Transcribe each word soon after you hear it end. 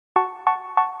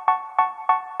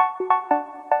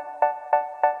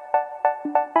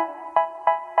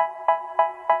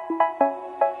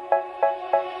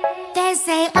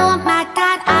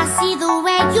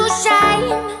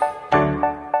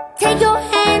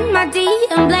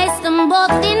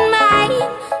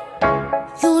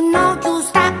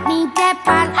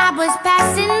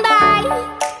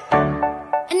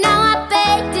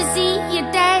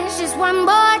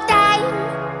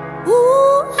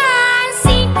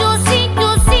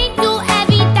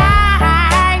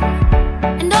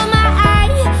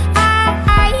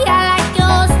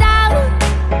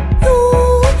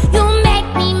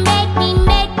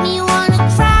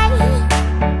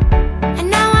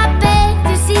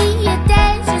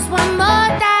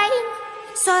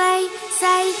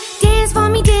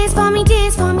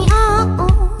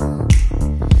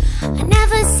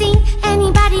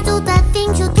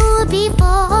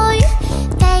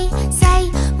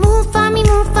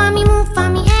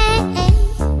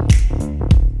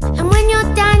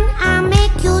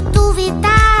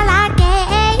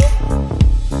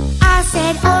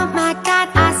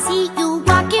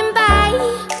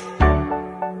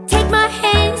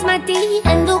melody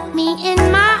and look me in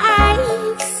my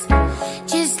eyes.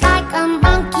 Just like a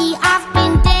monkey, I've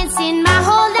been dancing my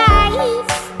whole life,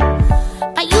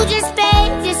 but you just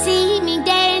beg to see me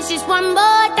dance just one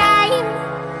more time.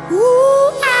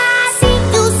 Ooh, I see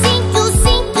you, see you,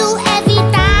 see you every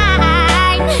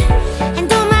time.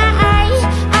 And oh my,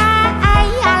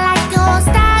 I like your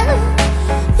style.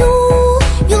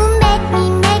 You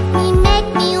make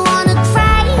me wanna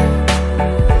cry.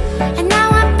 And now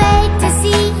I beg to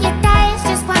see you dance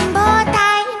just one more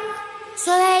time.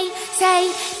 So they say,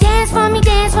 dance for me,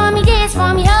 dance for me, dance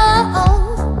for me, oh,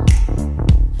 oh.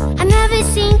 I've never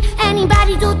seen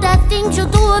anybody do the things you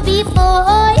do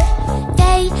before.